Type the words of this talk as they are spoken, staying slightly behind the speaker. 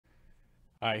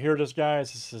All right, here it is,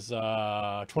 guys. This is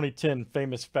 2010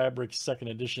 Famous Fabrics second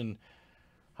edition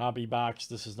hobby box.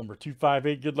 This is number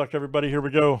 258. Good luck, everybody. Here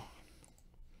we go.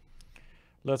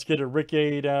 Let's get a Rick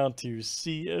A down to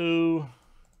CO.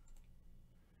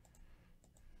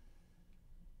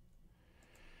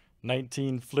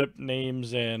 19 flip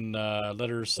names and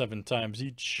letters 7 times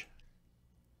each.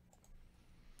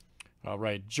 All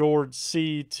right, George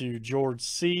C to George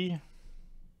C.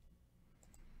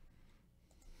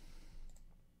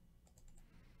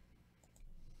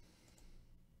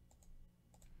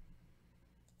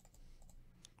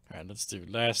 All right, let's do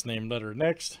last name letter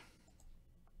next.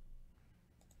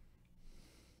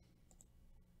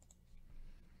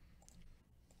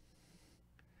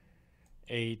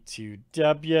 A to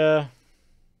W. All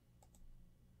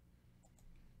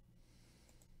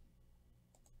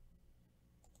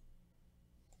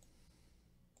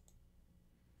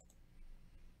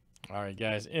right,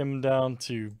 guys, M down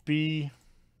to B.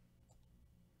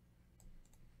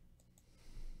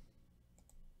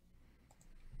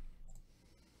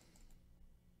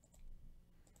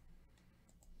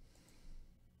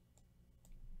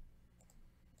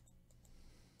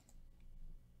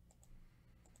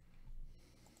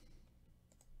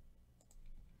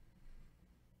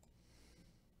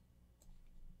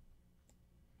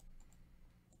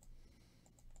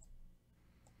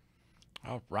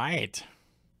 All right.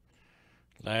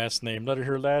 Last name letter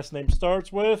here. Last name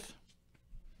starts with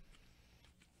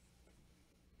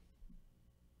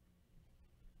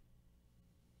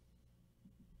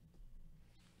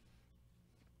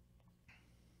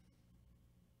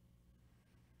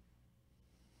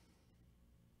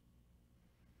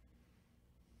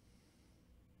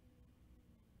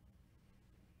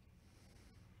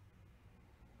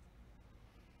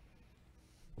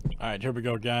all right, here we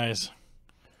go, guys.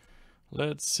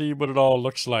 Let's see what it all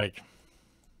looks like.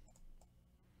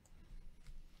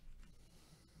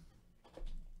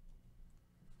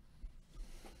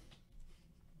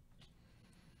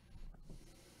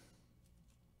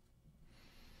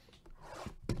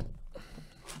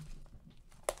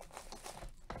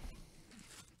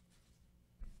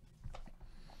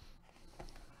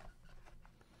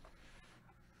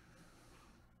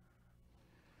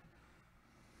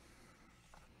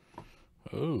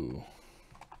 Oh,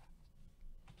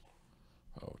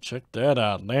 check that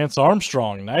out. Lance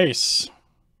Armstrong. Nice.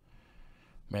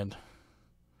 Man.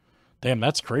 Damn,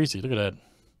 that's crazy. Look at that.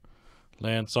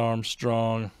 Lance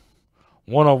Armstrong.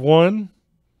 101.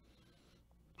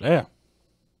 Damn.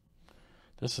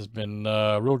 This has been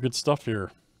real good stuff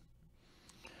here.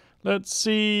 Let's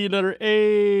see. Letter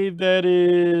A. That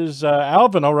is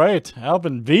Alvin. All right.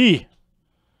 Alvin V.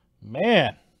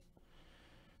 Man.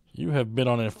 You have been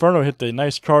on Inferno. Hit the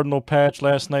nice Cardinal patch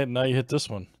last night, and now you hit this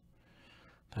one.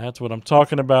 That's what I'm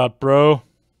talking about, bro.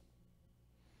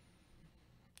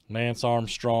 Lance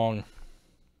Armstrong.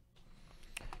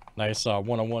 Nice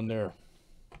one-on-one there.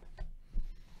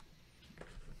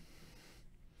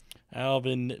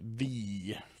 Alvin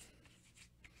V.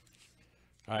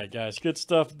 All right, guys. Good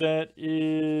stuff. That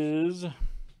is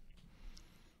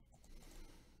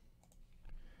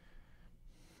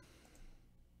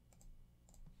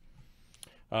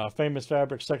Famous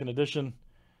Fabric second edition.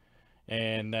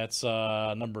 And that's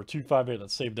number 258.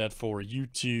 Let's save that for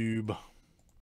YouTube.